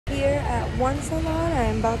one salon.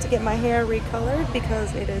 I'm about to get my hair recolored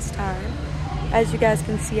because it is time. As you guys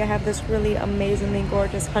can see, I have this really amazingly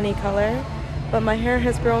gorgeous honey color, but my hair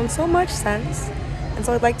has grown so much since, and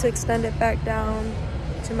so I'd like to extend it back down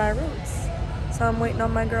to my roots. So I'm waiting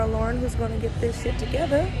on my girl Lauren, who's going to get this shit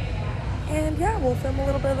together. And yeah, we'll film a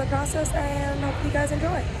little bit of the process and hope you guys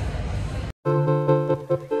enjoy.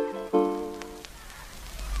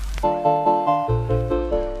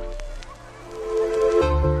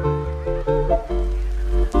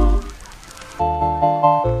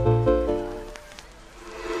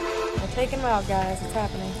 We're taking them out, guys. It's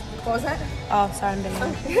happening. What was that? Oh, sorry, I'm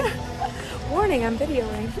videoing. Warning, I'm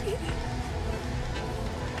videoing.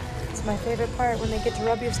 It's my favorite part when they get to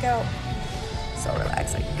rub your scalp. So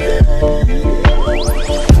relaxing.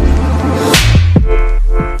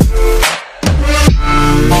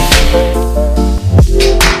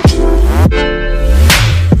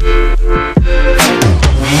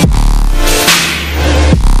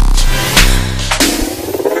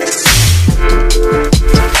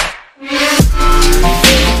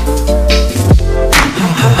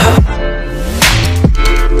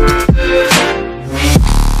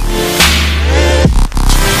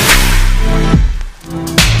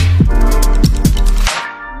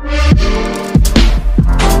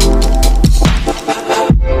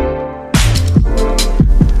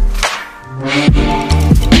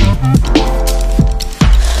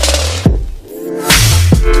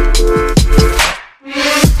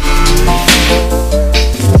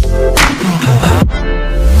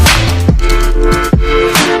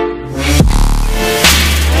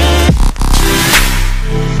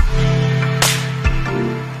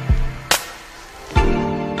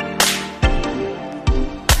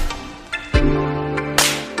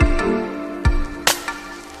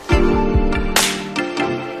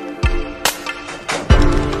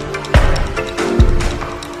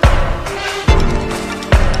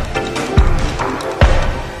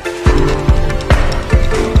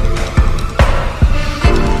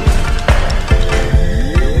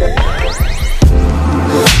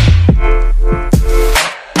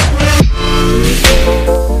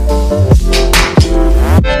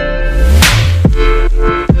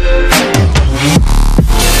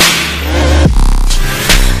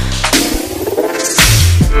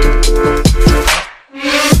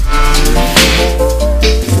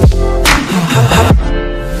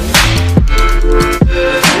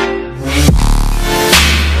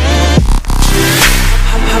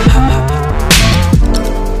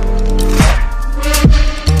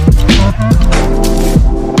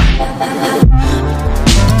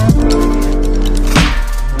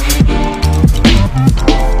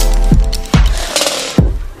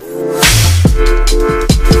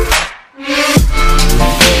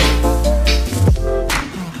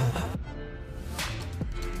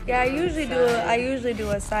 Yeah, I usually do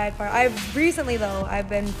a side part. Recently though, I've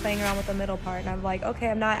been playing around with the middle part, and I'm like, okay,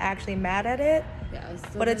 I'm not actually mad at it. Yeah,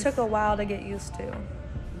 but it took a while to get used to.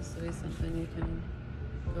 This is something you can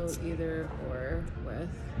go either or with.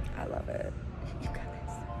 I love it. You got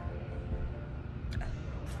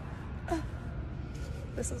this.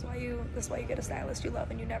 This is why you get a stylist you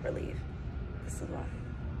love and you never leave. This is why.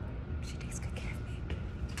 She takes good care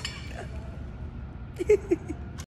of me.